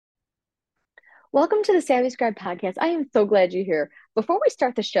Welcome to the Savvy Scribe podcast. I am so glad you're here. Before we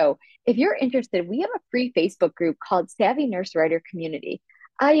start the show, if you're interested, we have a free Facebook group called Savvy Nurse Writer Community.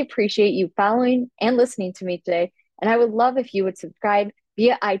 I appreciate you following and listening to me today, and I would love if you would subscribe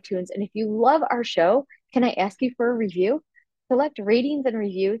via iTunes. And if you love our show, can I ask you for a review? Select ratings and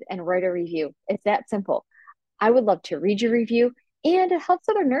reviews and write a review. It's that simple. I would love to read your review, and it helps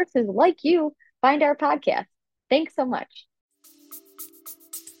other nurses like you find our podcast. Thanks so much.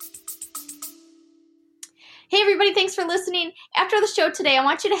 Hey everybody, thanks for listening. After the show today, I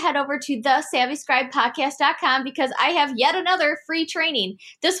want you to head over to thesavvyscribepodcast.com because I have yet another free training.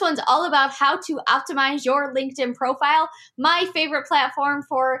 This one's all about how to optimize your LinkedIn profile. My favorite platform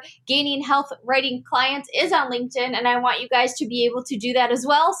for gaining health writing clients is on LinkedIn, and I want you guys to be able to do that as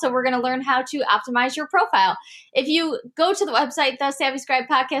well. So we're going to learn how to optimize your profile. If you go to the website,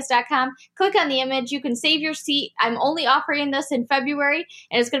 thesavvyscribepodcast.com, click on the image, you can save your seat. I'm only offering this in February,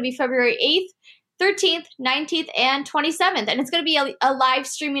 and it's going to be February 8th. 13th, 19th, and 27th. And it's going to be a live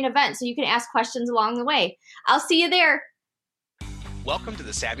streaming event, so you can ask questions along the way. I'll see you there. Welcome to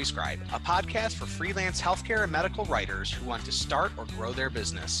The Savvy Scribe, a podcast for freelance healthcare and medical writers who want to start or grow their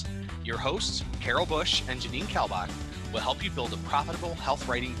business. Your hosts, Carol Bush and Janine Kelbach, will help you build a profitable health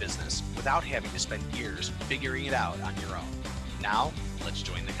writing business without having to spend years figuring it out on your own. Now, let's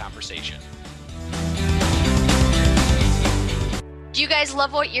join the conversation. Do you guys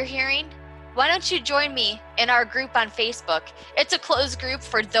love what you're hearing? Why don't you join me in our group on Facebook? It's a closed group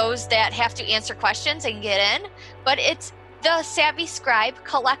for those that have to answer questions and get in, but it's the Savvy Scribe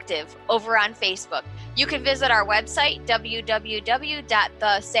Collective over on Facebook. You can visit our website,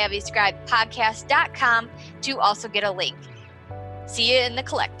 www.thesavvyscribepodcast.com, to also get a link. See you in the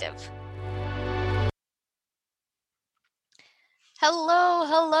collective.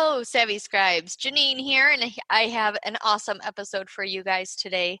 Hello, Savvy Scribes. Janine here, and I have an awesome episode for you guys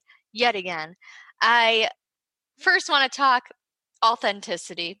today. Yet again, I first want to talk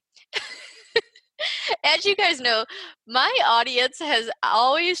authenticity. As you guys know, my audience has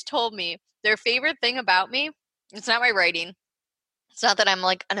always told me their favorite thing about me, it's not my writing. It's not that I'm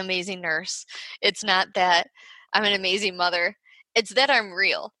like an amazing nurse. It's not that I'm an amazing mother. It's that I'm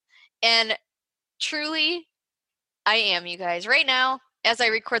real. And truly, I am, you guys. Right now, as I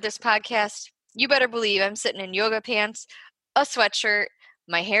record this podcast, you better believe I'm sitting in yoga pants, a sweatshirt.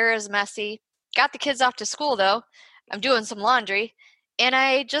 My hair is messy. Got the kids off to school, though. I'm doing some laundry. And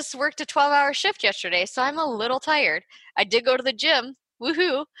I just worked a 12-hour shift yesterday, so I'm a little tired. I did go to the gym.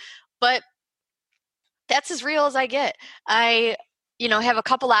 Woohoo. But that's as real as I get. I, have a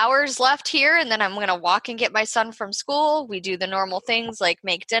couple hours left here, and then I'm going to walk and get my son from school. We do the normal things like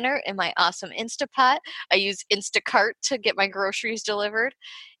make dinner in my awesome Instapot. I use Instacart to get my groceries delivered.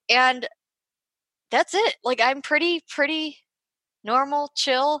 And that's it. Like, I'm pretty normal,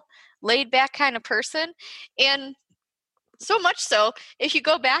 chill, laid back kind of person. And so much so, if you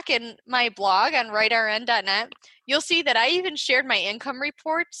go back in my blog on writern.net, you'll see that I even shared my income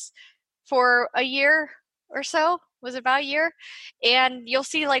reports for a year or so. Was about a year. And you'll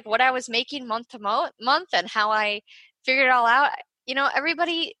see like what I was making month to month and how I figured it all out.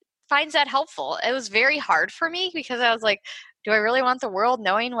 Everybody finds that helpful. It was very hard for me because I was like, do I really want the world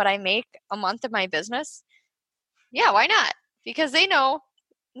knowing what I make a month in my business? Yeah, why not? Because they know,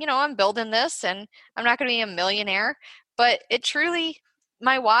 I'm building this and I'm not going to be a millionaire, but it truly,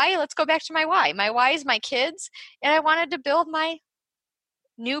 my why, let's go back to my why. My why is my kids, and I wanted to build my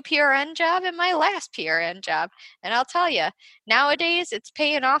new PRN job and my last PRN job. And I'll tell you, nowadays it's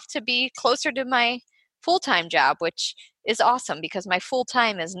paying off to be closer to my full-time job, which is awesome because my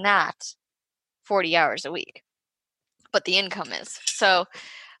full-time is not 40 hours a week, but the income is. So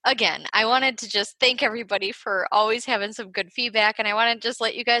again, I wanted to just thank everybody for always having some good feedback, and I want to just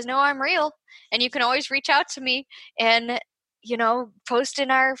let you guys know I'm real, and you can always reach out to me and, post in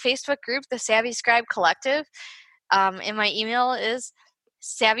our Facebook group, the Savvy Scribe Collective, and my email is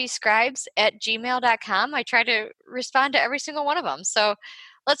savvyscribes@gmail.com. I try to respond to every single one of them. So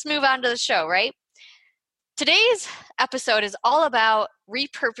let's move on to the show, right? Today's episode is all about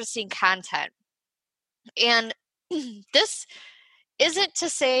repurposing content, and this isn't to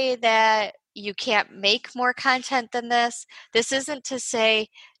say that you can't make more content than this. This isn't to say,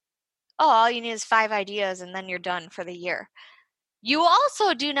 oh, all you need is 5 ideas and then you're done for the year. You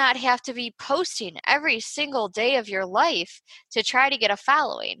also do not have to be posting every single day of your life to try to get a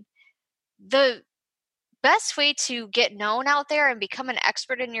following. The best way to get known out there and become an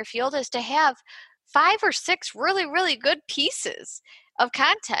expert in your field is to have 5 or 6 really, really good pieces of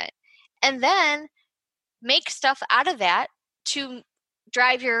content, and then make stuff out of that to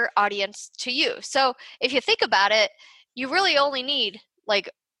drive your audience to you. So if you think about it, you really only need like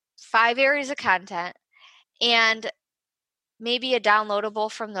 5 areas of content and maybe a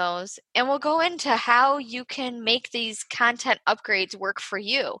downloadable from those. And we'll go into how you can make these content upgrades work for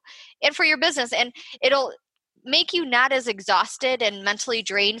you and for your business. And it'll make you not as exhausted and mentally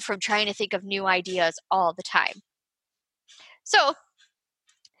drained from trying to think of new ideas all the time. So,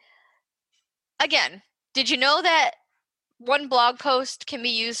 again, did you know that one blog post can be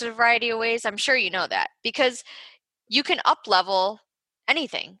used in a variety of ways? I'm sure you know that, because you can up-level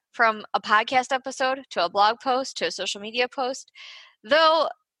anything from a podcast episode to a blog post to a social media post. Though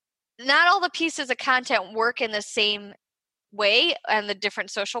not all the pieces of content work in the same way on the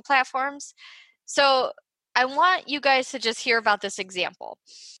different social platforms. So I want you guys to just hear about this example.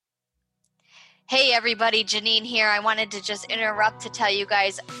 Hey everybody, Janine here. I wanted to just interrupt to tell you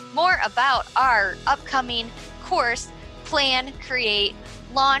guys more about our upcoming course, Plan, Create,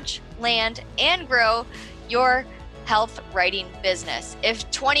 Launch, Land, and Grow Your Health Writing Business. If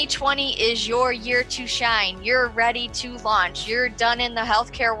 2020 is your year to shine, you're ready to launch, you're done in the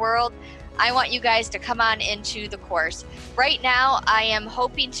healthcare world, I want you guys to come on into the course. Right now, I am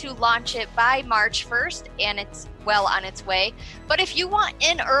hoping to launch it by March 1st, and it's well on its way. But if you want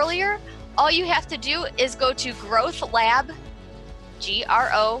in earlier, all you have to do is go to Growth Lab,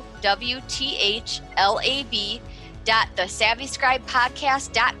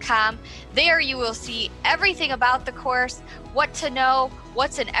 growthlab.thesavvyscribepodcast.com. There you will see everything about the course, what to know,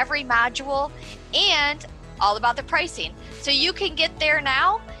 what's in every module, and all about the pricing. So you can get there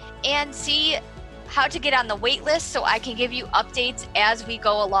now and see how to get on the wait list so I can give you updates as we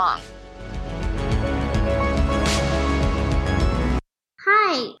go along.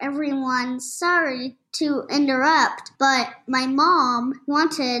 Hi, everyone. Sorry to interrupt, but my mom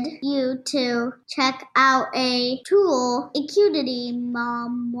wanted you to check out a tool, Acuity.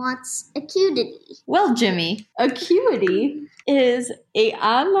 Mom wants Acuity. Well, Jimmy, Acuity is an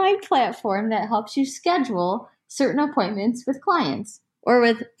online platform that helps you schedule certain appointments with clients or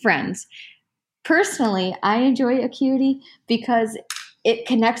with friends. Personally, I enjoy Acuity because it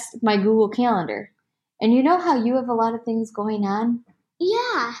connects my Google Calendar. And you know how you have a lot of things going on?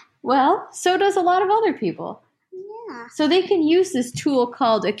 Yeah. Well, so does a lot of other people. Yeah. So they can use this tool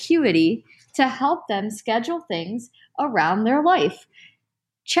called Acuity to help them schedule things around their life.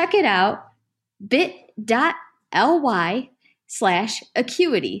 Check it out,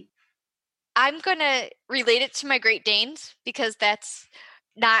 bit.ly/Acuity. I'm going to relate it to my Great Danes because that's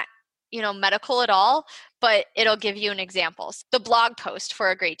not, medical at all, but it'll give you an example. The blog post for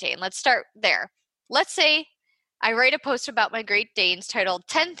a Great Dane. Let's start there. Let's say I write a post about my Great Danes titled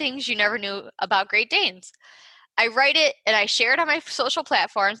 10 Things You Never Knew About Great Danes. I write it and I share it on my social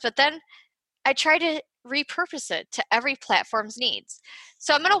platforms, but then I try to repurpose it to every platform's needs.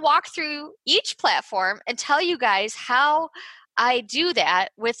 So I'm going to walk through each platform and tell you guys how I do that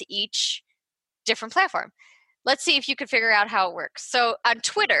with each different platform. Let's see if you can figure out how it works. So on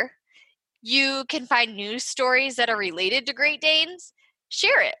Twitter, you can find news stories that are related to Great Danes,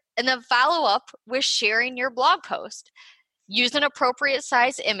 share it, and then follow up with sharing your blog post. Use an appropriate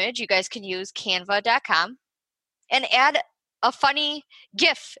size image. You guys can use canva.com and add a funny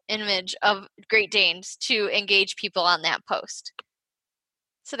GIF image of Great Danes to engage people on that post.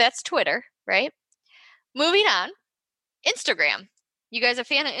 So that's Twitter, right? Moving on, Instagram. You guys a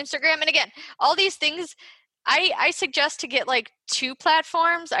fan of Instagram? And again, all these things, I suggest to get like 2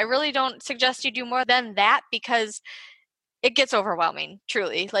 platforms. I really don't suggest you do more than that because it gets overwhelming,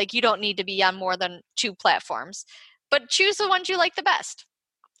 truly. Like you don't need to be on more than 2 platforms, but choose the ones you like the best.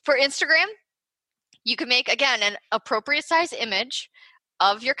 For Instagram, you can make, again, an appropriate size image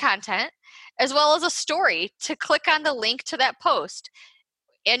of your content, as well as a story to click on the link to that post.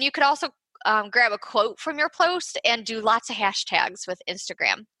 And you could also grab a quote from your post and do lots of hashtags with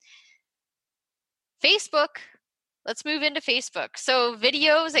Instagram. Facebook, let's move into Facebook. So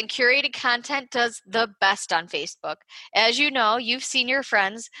videos and curated content does the best on Facebook. As you know, you've seen your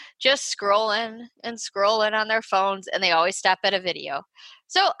friends just scrolling and scrolling on their phones, and they always stop at a video.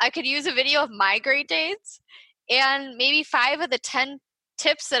 So I could use a video of my Great Danes and maybe 5 of the 10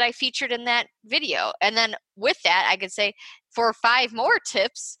 tips that I featured in that video. And then with that, I could say for 5 more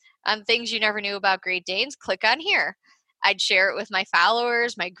tips on things you never knew about Great Danes, click on here. I'd share it with my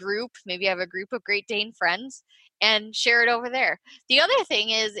followers, my group. Maybe I have a group of Great Dane friends and share it over there. The other thing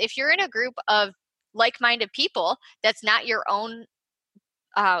is if you're in a group of like-minded people that's not your own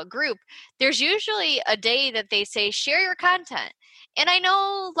group, there's usually a day that they say, share your content. And I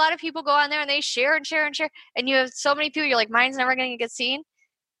know a lot of people go on there and they share and share and share. And you have so many people, you're like, mine's never going to get seen.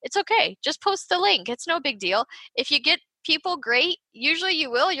 It's okay. Just post the link. It's no big deal. If you get people, great. Usually you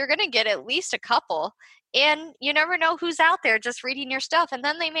will. You're going to get at least a couple. And you never know who's out there just reading your stuff. And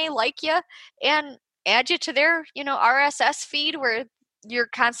then they may like you and add you to their, RSS feed where you're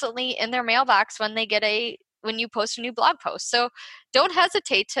constantly in their mailbox when you post a new blog post. So don't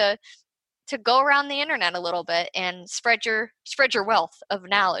hesitate to go around the internet a little bit and spread your wealth of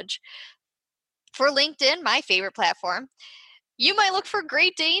knowledge. For LinkedIn, my favorite platform, you might look for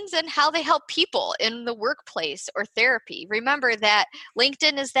Great Danes and how they help people in the workplace or therapy. Remember that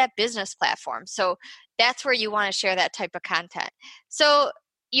LinkedIn is that business platform. So that's where you want to share that type of content. So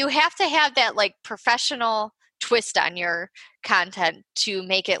you have to have that like professional twist on your content to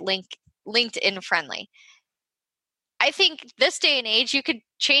make it LinkedIn friendly. I think this day and age, you could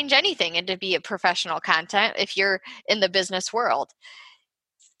change anything into be a professional content if you're in the business world.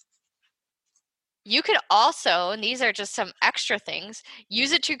 You could also, and these are just some extra things,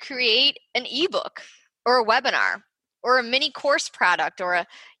 use it to create an ebook or a webinar or a mini course product or a,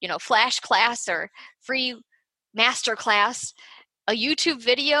 flash class or free master class, a YouTube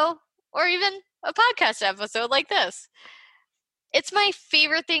video, or even a podcast episode like this. It's my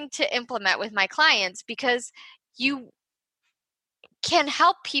favorite thing to implement with my clients because you can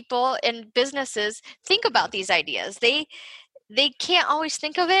help people and businesses think about these ideas. They can't always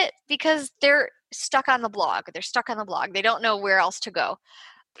think of it because they're stuck on the blog. They don't know where else to go.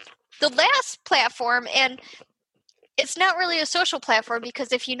 The last platform, and it's not really a social platform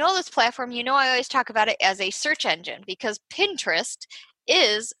because if you know this platform, I always talk about it as a search engine because Pinterest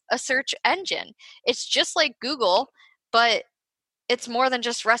is a search engine. It's just like Google, but it's more than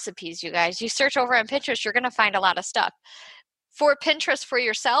just recipes, you guys. You search over on Pinterest, you're going to find a lot of stuff. For Pinterest for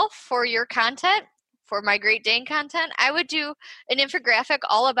yourself, for your content, for my Great Dane content, I would do an infographic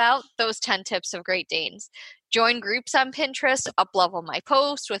all about those 10 tips of Great Danes. Join groups on Pinterest, up-level my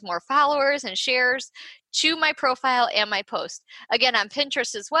post with more followers and shares to my profile and my post. Again, on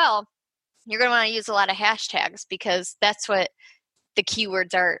Pinterest as well, you're going to want to use a lot of hashtags because that's what the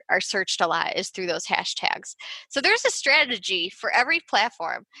keywords are searched a lot is through those hashtags. So there's a strategy for every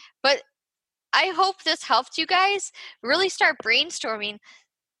platform, but I hope this helped you guys really start brainstorming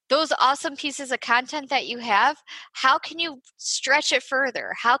those awesome pieces of content that you have. How can you stretch it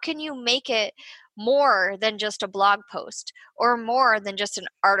further? How can you make it more than just a blog post or more than just an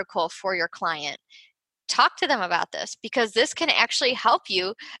article for your client? Talk to them about this because this can actually help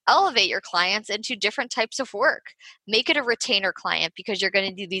you elevate your clients into different types of work. Make it a retainer client because you're going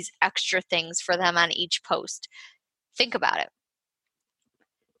to do these extra things for them on each post. Think about it.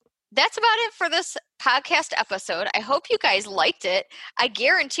 That's about it for this podcast episode. I hope you guys liked it. I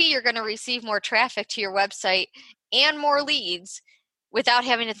guarantee you're going to receive more traffic to your website and more leads without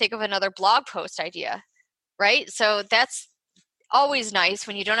having to think of another blog post idea, right? So that's always nice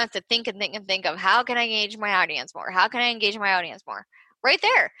when you don't have to think of how can I engage my audience more? How can I engage my audience more? Right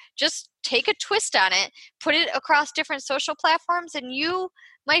there. Just take a twist on it, put it across different social platforms, and you,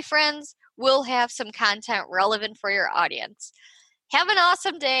 my friends, will have some content relevant for your audience. Have an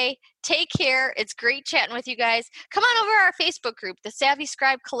awesome day. Take care. It's great chatting with you guys. Come on over to our Facebook group, the Savvy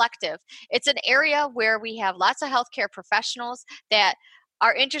Scribe Collective. It's an area where we have lots of healthcare professionals that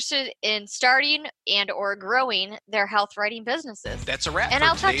are interested in starting and or growing their health writing businesses. That's a wrap and for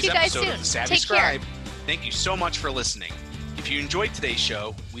I'll talk to today's you guys episode soon. of the Savvy Take Scribe. care. Thank you so much for listening. If you enjoyed today's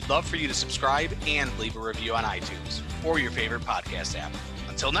show, we'd love for you to subscribe and leave a review on iTunes or your favorite podcast app.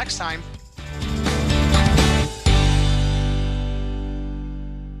 Until next time.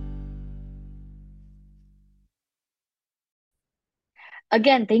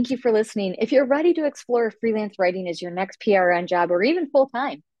 Again, thank you for listening. If you're ready to explore freelance writing as your next PRN job or even full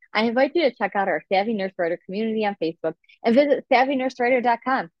time, I invite you to check out our Savvy Nurse Writer community on Facebook and visit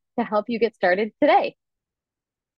savvynursewriter.com to help you get started today.